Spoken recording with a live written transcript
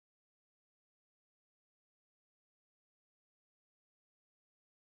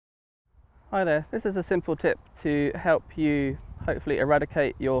Hi there, this is a simple tip to help you hopefully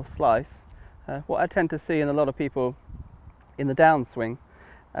eradicate your slice. What I tend to see in a lot of people in the downswing,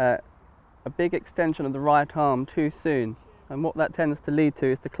 a big extension of the right arm too soon, and what that tends to lead to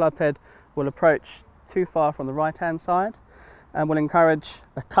is the club head will approach too far from the right hand side and will encourage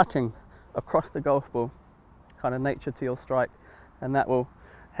a cutting across the golf ball, kind of nature to your strike, and that will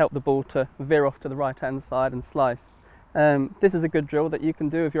help the ball to veer off to the right hand side and slice. This is a good drill that you can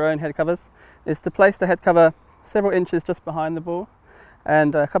do with your own head covers, is to place the head cover several inches just behind the ball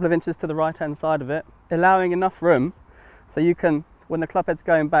and a couple of inches to the right hand side of it, allowing enough room so you can, when the club head's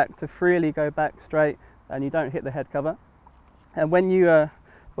going back, to freely go back straight and you don't hit the head cover. And when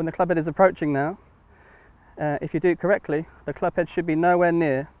the club head is approaching now, if you do it correctly, the club head should be nowhere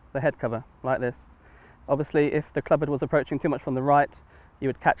near the head cover, like this. Obviously, if the club head was approaching too much from the right, you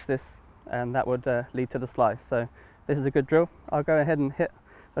would catch this and that would lead to the slice. So this is a good drill. I'll go ahead and hit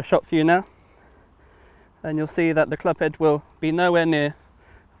a shot for you now, and you'll see that the club head will be nowhere near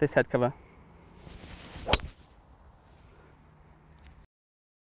this head cover.